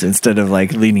his opposite. Instead of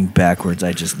like leaning backwards,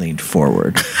 I just leaned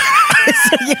forward.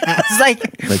 Yeah,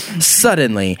 it's like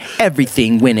suddenly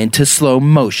everything went into slow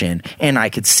motion, and I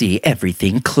could see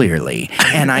everything clearly,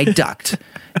 and I ducked.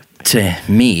 To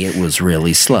me, it was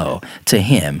really slow. To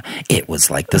him, it was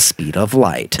like the speed of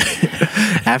light.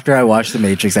 After I watched The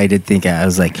Matrix, I did think, I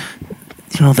was like,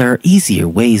 you know, there are easier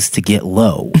ways to get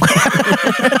low.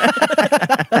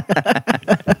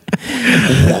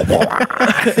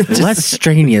 Less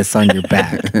strenuous on your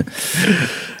back.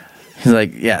 He's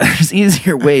like, yeah, there's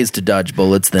easier ways to dodge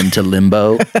bullets than to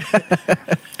limbo.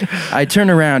 I turn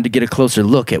around to get a closer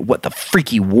look at what the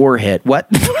freaky warhead. What?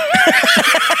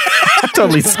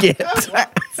 Totally skipped.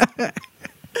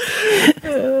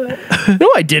 No,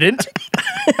 I didn't.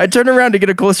 I turned around to get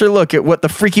a closer look at what the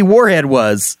freaky warhead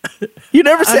was. You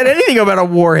never said anything about a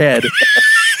warhead.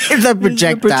 It's a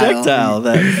projectile.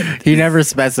 That He never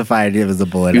specified it was a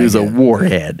bullet. It was a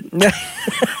warhead.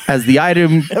 As the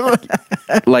item,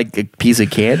 like a piece of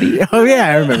candy? Oh, yeah,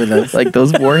 I remember those. Like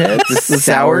those warheads? The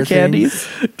sour candies?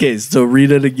 okay, so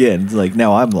read it again. It's like,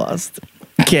 now I'm lost.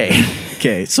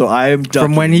 Okay, so I am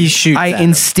From when he shoots I at him.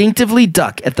 instinctively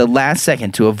duck at the last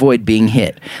second to avoid being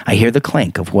hit. I hear the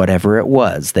clank of whatever it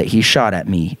was that he shot at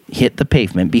me hit the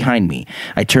pavement behind me.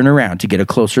 I turn around to get a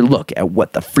closer look at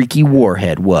what the freaky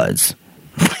warhead was.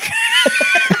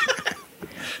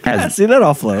 See, that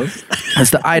all flows. As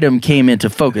the item came into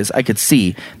focus, I could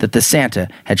see that the Santa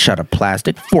had shot a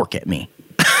plastic fork at me.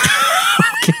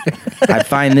 I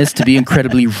find this to be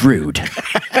incredibly rude.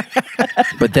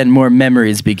 But then more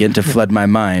memories begin to flood my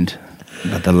mind.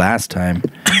 But the last time,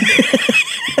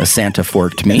 a Santa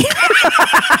forked me.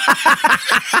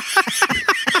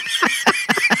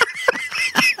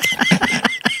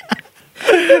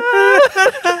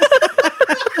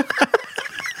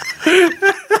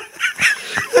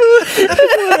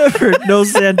 Whatever. No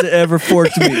Santa ever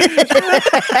forked me.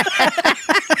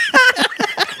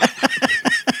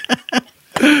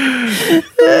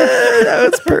 That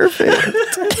was perfect.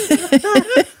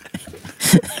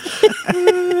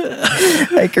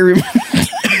 I can remember.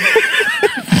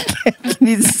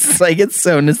 It's like it's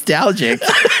so nostalgic.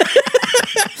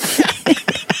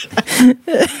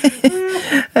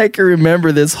 I can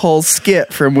remember this whole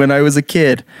skit from when I was a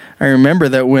kid. I remember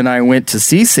that when I went to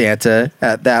see Santa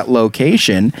at that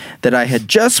location, that I had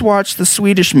just watched The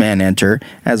Swedish Man enter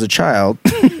as a child.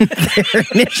 There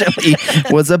initially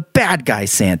was a bad guy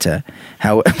Santa.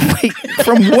 Wait,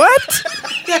 from what?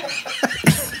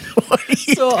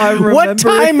 So I remember. What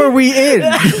time are we in?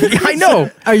 I know.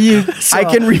 Are you? I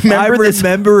can remember I'm this.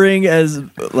 remembering as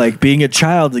like being a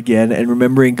child again, and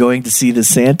remembering going to see the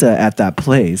Santa at that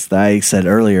place that I said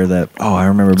earlier. That I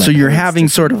remember. My So you're parents having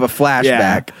took sort me. of a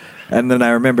flashback. Yeah. And then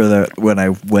I remember that when I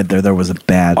went there was a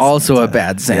bad. Also Santa. a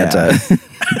bad Santa. Yeah.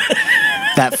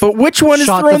 That But which one is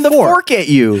Shot throwing the the fork at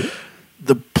you?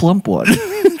 The plump one.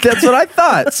 That's what I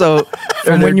thought. So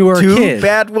From are there when you were a two kid.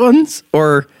 bad ones,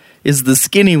 or is the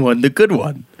skinny one the good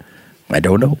one? I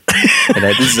don't know. And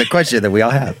this is a question that we all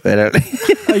have.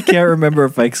 I can't remember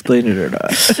if I explained it or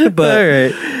not. But all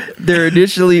right. There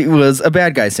initially was a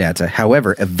bad guy Santa.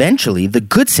 However, eventually the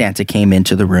good Santa came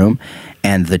into the room,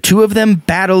 and the two of them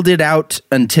battled it out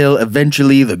until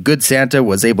eventually the good Santa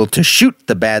was able to shoot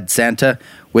the bad Santa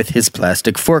with his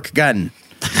plastic fork gun.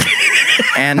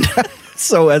 And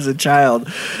So as a child,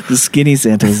 the skinny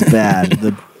Santa was bad.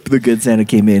 The good Santa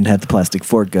came in, had the plastic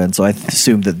fork gun, so I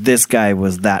assumed that this guy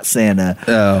was that Santa.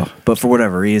 Oh. But for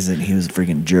whatever reason, he was a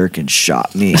freaking jerk and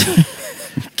shot me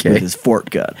with his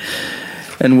fork gun.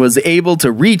 and was able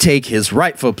to retake his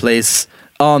rightful place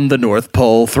on the North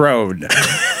Pole throne.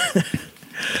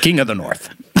 King of the North.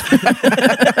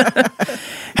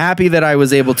 Happy that I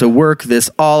was able to work this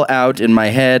all out in my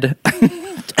head.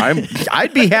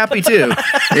 I'd be happy too.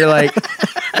 You're like,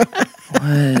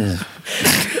 what?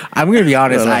 I'm going to be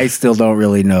honest, I still don't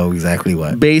really know exactly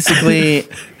what. Basically,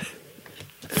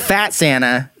 Fat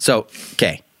Santa. So,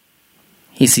 okay.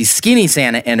 He sees Skinny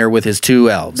Santa enter with his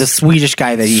two elves. The Swedish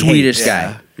guy that he Swedish hates.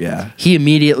 guy. Yeah. He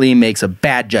immediately makes a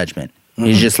bad judgment.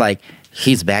 He's just like,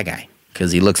 he's a bad guy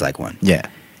because he looks like one. Yeah.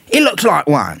 He looks like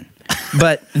one.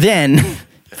 But then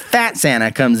Fat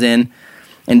Santa comes in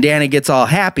and Danny gets all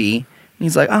happy.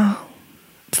 He's like, oh,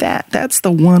 that's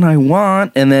the one I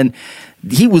want. And then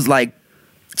he was like,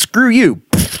 screw you.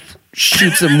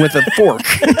 Shoots him with a fork.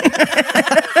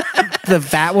 The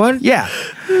fat one? Yeah.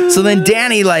 So then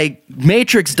Danny like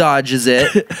Matrix dodges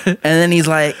it. And then he's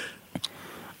like,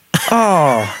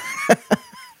 oh,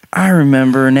 I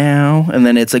remember now. And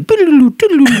then it's like,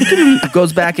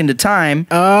 goes back into time.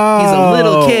 Oh. He's a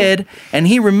little kid and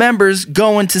he remembers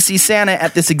going to see Santa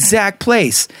at this exact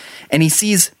place. And he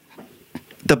sees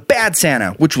the bad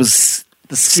Santa, which was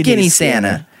the skinny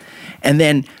Santa. And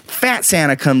then Fat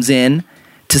Santa comes in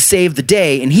to save the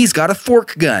day and he's got a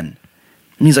fork gun.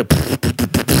 And he's like,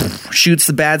 shoots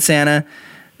the bad Santa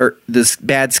or this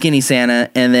bad skinny Santa.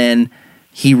 And then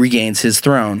he regains his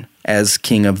throne as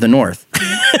King of the North.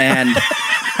 And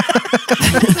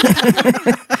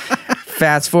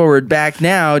fast forward back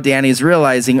now, Danny's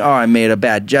realizing, oh, I made a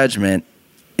bad judgment.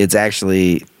 It's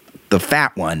actually the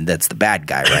fat one that's the bad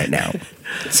guy right now.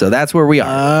 So that's where we are.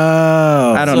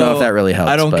 Oh. I don't know if that really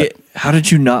helps. I don't get. How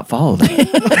did you not follow that?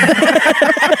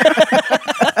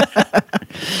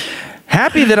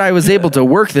 Happy that I was able to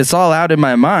work this all out in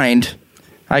my mind,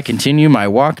 I continue my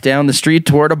walk down the street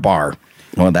toward a bar.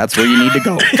 Well, that's where you need to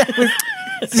go.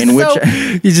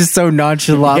 He's just so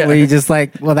nonchalantly just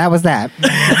like, well, that was that.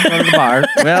 Let's go to the bar.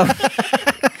 Well,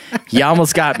 you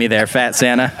almost got me there, Fat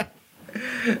Santa.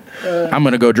 I'm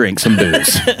going to go drink some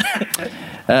booze.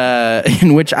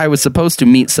 In which I was supposed to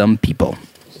meet some people.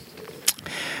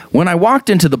 When I walked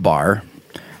into the bar,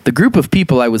 the group of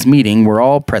people I was meeting were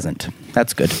all present.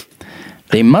 That's good.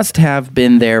 They must have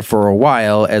been there for a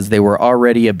while as they were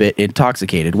already a bit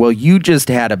intoxicated. Well, you just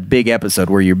had a big episode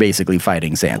where you're basically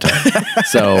fighting Santa.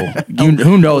 So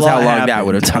who knows how long that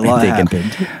would have taken.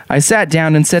 I sat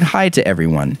down and said hi to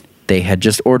everyone. They had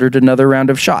just ordered another round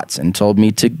of shots and told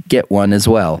me to get one as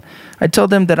well. I told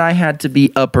them that I had to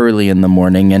be up early in the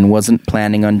morning and wasn't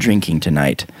planning on drinking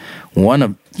tonight.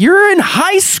 You're in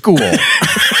high school.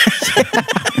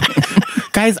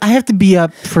 Guys, I have to be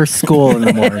up for school in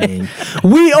the morning.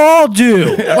 We all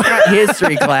do.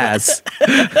 History class.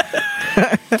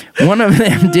 One of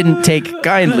them didn't take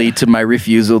kindly to my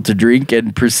refusal to drink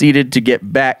and proceeded to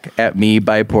get back at me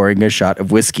by pouring a shot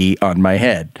of whiskey on my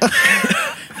head.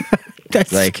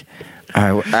 That's Like,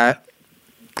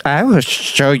 I will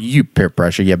show you peer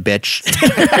pressure, you bitch.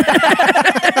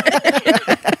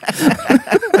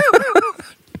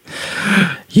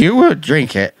 You will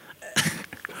drink it,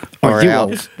 or you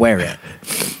will else wear it.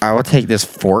 I will take this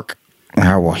fork and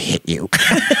I will hit you.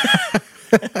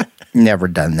 Never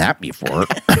done that before.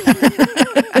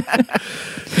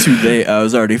 Too late. I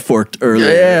was already forked earlier.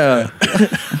 Yeah.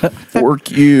 Fork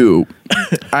you.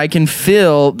 I can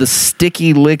feel the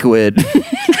sticky liquid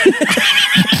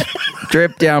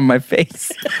drip down my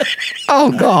face.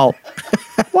 Oh, God.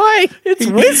 Why? It's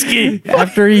whiskey.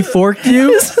 After he forked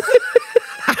you?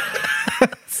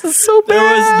 This is so There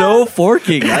bad. was no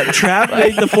forking. Trap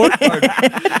made the fork part.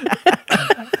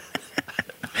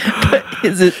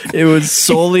 Is it? It was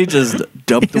solely just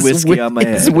dump the whiskey on my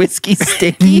Is head. whiskey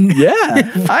sticky? Yeah.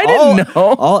 I didn't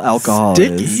know. All alcohol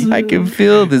is. I can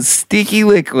feel the sticky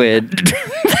liquid.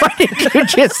 Why didn't you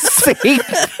just say?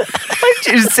 Why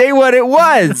didn't you say what it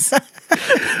was?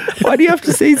 Why do you have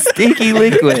to say sticky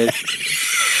liquid?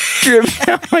 Drip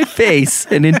down my face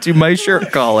and into my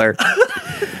shirt collar.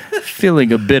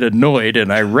 Feeling a bit annoyed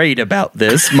and irate about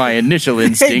this, my initial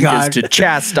instinct is God. to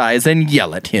chastise and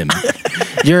yell at him.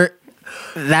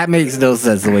 That makes no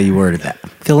sense the way you worded that.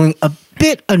 Feeling a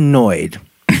bit annoyed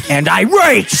and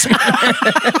irate.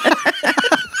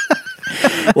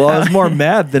 Well, I was more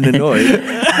mad than annoyed.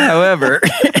 However,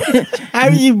 How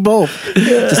are you both?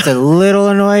 Just a little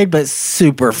annoyed, but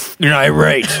super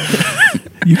irate.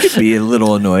 You could be a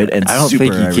little annoyed and I don't super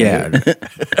think you irate. can.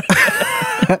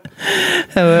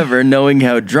 However, knowing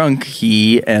how drunk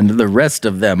he and the rest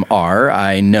of them are,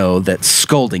 I know that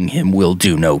scolding him will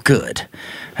do no good.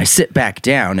 I sit back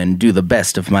down and do the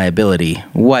best of my ability,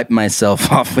 wipe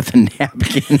myself off with a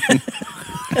napkin,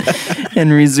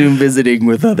 and resume visiting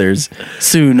with others.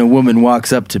 Soon a woman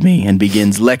walks up to me and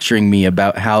begins lecturing me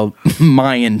about how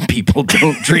Mayan people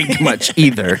don't drink much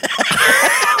either.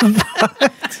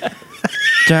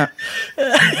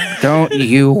 Don't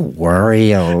you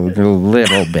worry a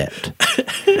little bit.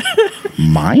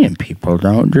 Mayan people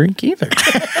don't drink either.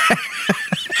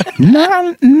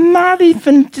 Not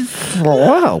even just a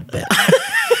little bit.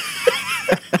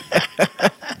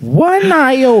 One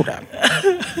iota.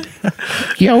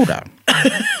 Yoda.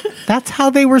 That's how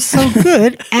they were so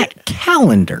good at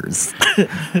calendars.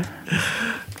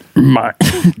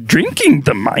 Drinking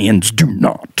the Mayans do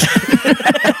not.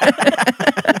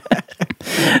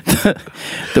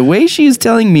 The way she's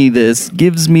telling me this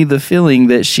gives me the feeling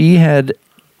that she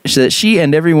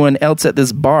and everyone else at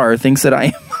this bar thinks that I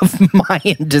am of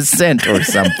Mayan descent or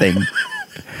something.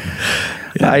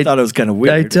 Yeah, I thought it was kind of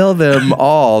weird. I tell them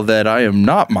all that I am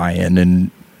not Mayan,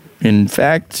 and in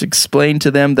fact explain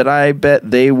to them that I bet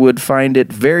they would find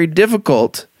it very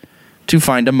difficult to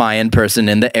find a Mayan person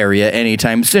in the area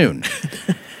anytime soon.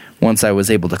 Once I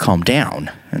was able to calm down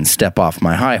and step off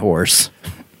my high horse,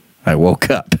 I woke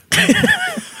up.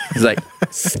 He's like,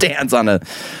 stands on a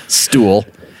stool.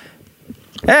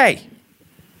 Hey,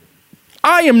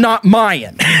 I am not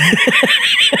Mayan.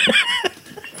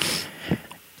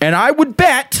 And I would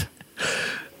bet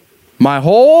my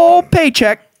whole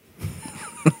paycheck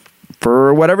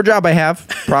for whatever job I have,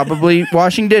 probably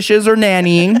washing dishes or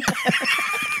nannying,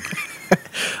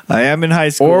 I am in high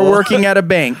school. or working at a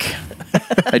bank.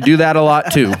 I do that a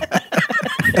lot too.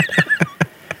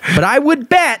 But I would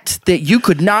bet that you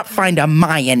could not find a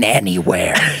Mayan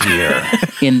anywhere here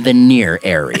in the near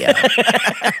area.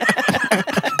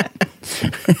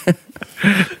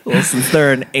 Well, since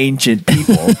they're an ancient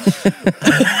people.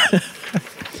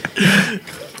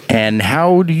 And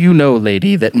how do you know,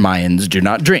 lady, that Mayans do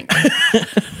not drink?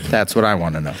 That's what I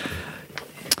want to know.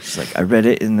 She's like, I read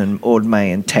it in an old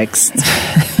Mayan text.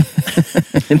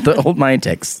 In the old Mayan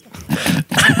text.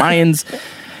 Mayans,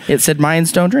 it said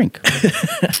Mayans don't drink.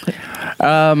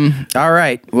 All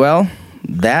right. Well,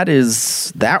 that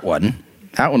is that one.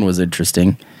 That one was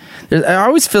interesting. It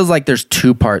always feels like there's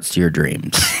two parts to your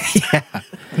dreams. Yeah.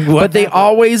 But they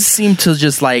always seem to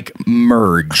just like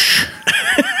merge.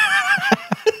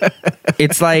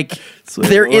 It's like So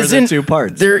there what are the isn't two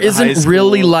parts? There The high isn't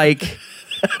really school- like.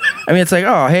 I mean, it's like,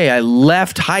 oh, hey, I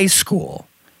left high school,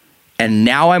 and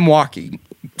now I'm walking.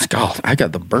 Oh, I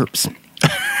got the burps.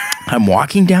 I'm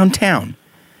walking downtown,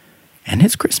 and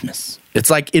it's Christmas. It's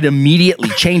like it immediately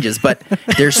changes, but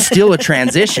there's still a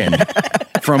transition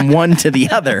from one to the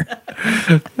other.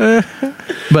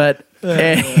 But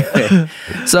anyway,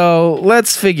 so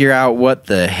let's figure out what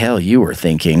the hell you were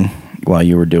thinking while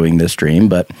you were doing this dream.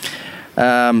 But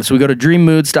so we go to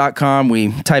dreammoods.com.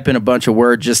 We type in a bunch of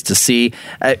words just to see.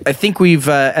 I think we've,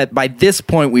 by this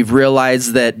point, we've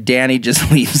realized that Danny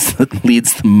just leads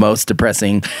the most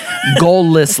depressing,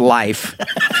 goalless life.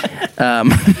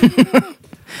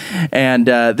 And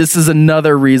this is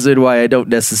another reason why I don't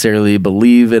necessarily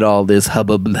believe in all this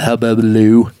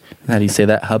hubbubaloo. How do you say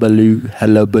that?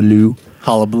 Hullabaloo.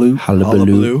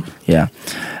 Hullabaloo. Yeah.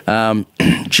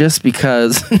 Just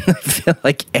because I feel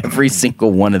like every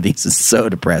single one of these is so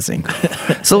depressing.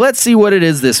 So let's see what it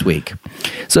is this week.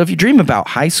 So if you dream about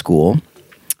high school,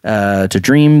 to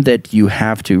dream that you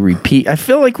have to repeat. I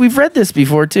feel like we've read this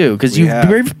before too, because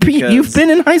you've been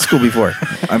in high school before.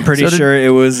 I'm pretty sure it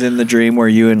was in the dream where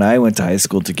you and I went to high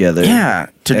school together. Yeah,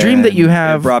 to dream that you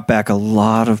have it brought back a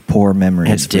lot of poor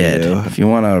memories. It did. For you. If you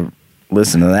want to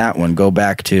listen to that one, go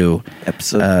back to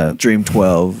Episode Dream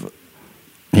 12.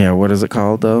 Yeah, what is it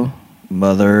called though?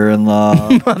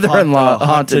 Mother-in-law.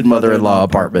 Haunted mother-in-law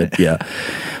apartment. Yeah.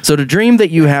 So to dream that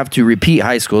you have to repeat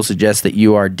high school suggests that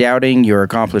you are doubting your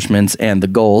accomplishments and the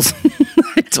goals.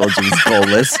 I told you it's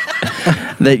goalless.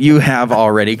 That you have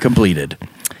already completed.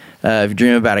 If you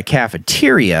dream about a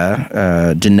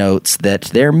cafeteria, denotes that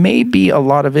there may be a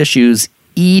lot of issues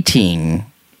eating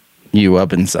you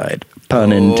up inside.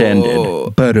 Pun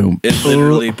intended. Ba-doom. It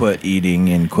literally put eating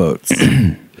in quotes.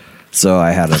 So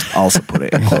I had to also put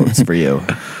it in quotes for you.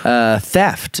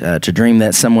 Theft. To dream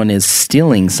that someone is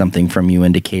stealing something from you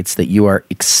indicates that you are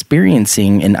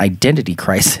experiencing an identity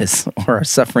crisis or are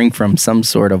suffering from some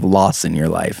sort of loss in your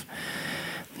life.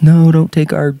 No, don't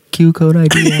take our Q code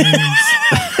ideas.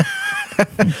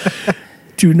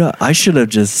 Do not. I should have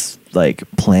just like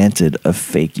planted a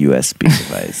fake USB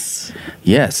device.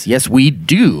 Yes, we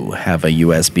do have a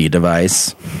USB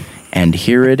device, and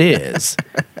here it is.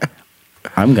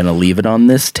 I'm going to leave it on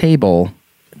this table.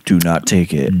 Do not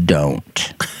take it.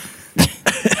 Don't.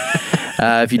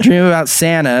 If you dream about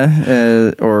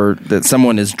Santa or that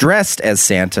someone is dressed as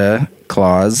Santa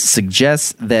Claus,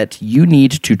 suggests that you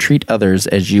need to treat others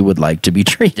as you would like to be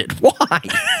treated. Why?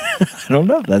 I don't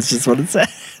know. That's just what it said.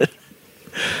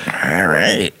 All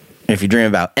right. If you dream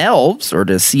about elves, or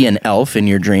to see an elf in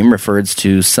your dream refers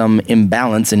to some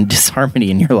imbalance and disharmony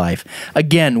in your life.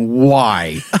 Again,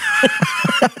 why?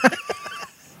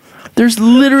 There's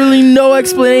literally no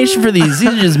explanation for these. These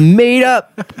are just made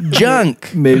up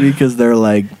junk. Maybe because they're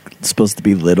like supposed to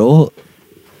be little,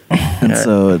 and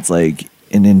so it's like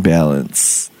an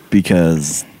imbalance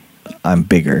because I'm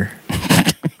bigger.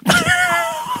 I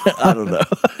don't know.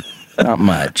 Not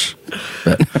much,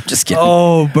 but I'm just kidding.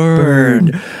 Oh,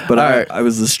 burn! But I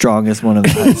was the strongest one in the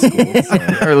high school. So.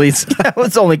 Or at least that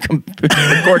was only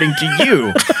according to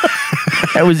you.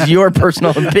 That was your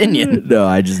personal opinion. No,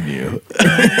 I just knew.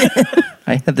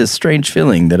 I had this strange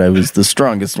feeling that I was the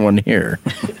strongest one here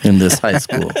in this high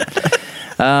school.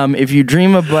 If you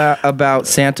dream about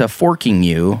Santa forking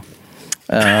you,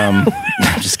 I'm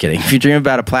just kidding. If you dream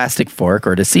about a plastic fork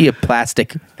or to see a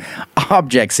plastic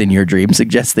objects in your dream,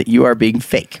 suggests that you are being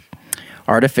fake,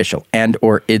 artificial, and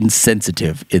or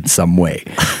insensitive in some way.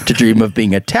 To dream of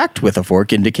being attacked with a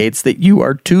fork indicates that you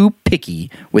are too picky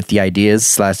with the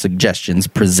ideas/suggestions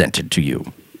presented to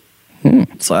you.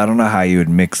 So I don't know how you would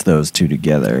mix those two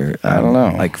together. I don't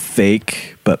know. Like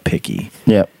fake, but picky.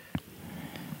 Yep.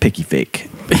 Picky fake.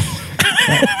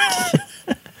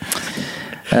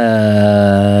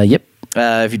 Yep.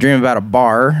 If you dream about a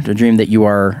bar, to dream that you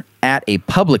are at a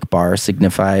public bar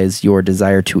signifies your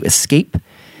desire to escape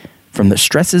from the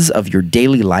stresses of your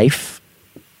daily life,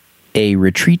 a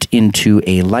retreat into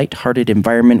a light-hearted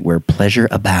environment where pleasure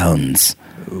abounds.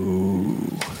 Ooh.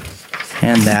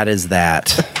 And that is that.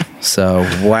 So,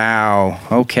 wow.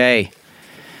 Okay.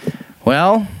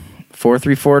 Well,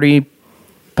 4340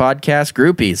 podcast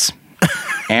groupies.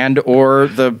 And or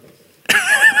the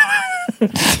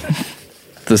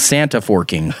Santa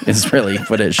forking is really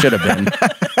what it should have been.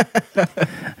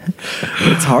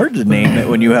 It's hard to name it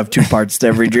when you have two parts to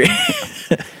every dream.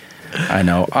 I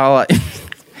know.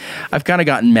 I've kind of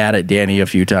gotten mad at Danny a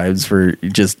few times for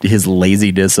just his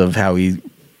laziness of how he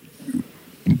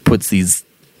puts these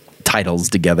titles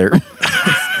together.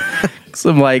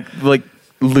 Some like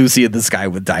Lucy in the Sky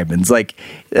with Diamonds. Like,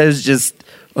 it was just,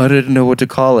 I didn't know what to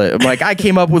call it. I'm like, I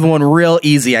came up with one real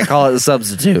easy. I call it a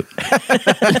substitute.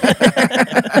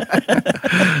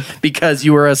 Because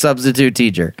you were a substitute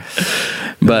teacher.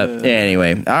 But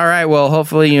anyway, all right. Well,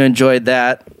 hopefully you enjoyed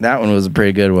that. That one was a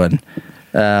pretty good one.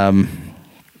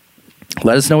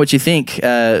 Let us know what you think.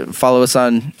 Follow us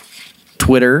on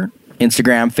Twitter,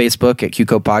 Instagram, Facebook at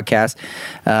QCO Podcast.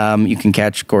 You can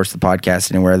catch, of course, the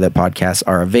podcast anywhere that podcasts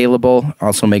are available.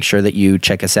 Also, make sure that you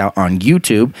check us out on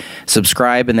YouTube,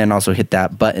 subscribe, and then also hit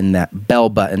that button, that bell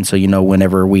button, so you know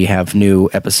whenever we have new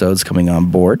episodes coming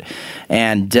on board.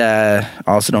 And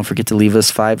also, don't forget to leave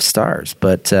us 5 stars.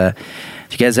 But do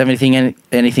you guys have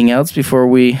anything else before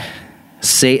we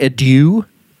say adieu?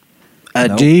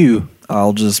 Adieu. Nope.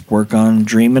 I'll just work on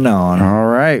dreaming on. All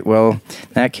right. Well,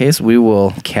 in that case, we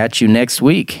will catch you next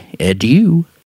week. Adieu.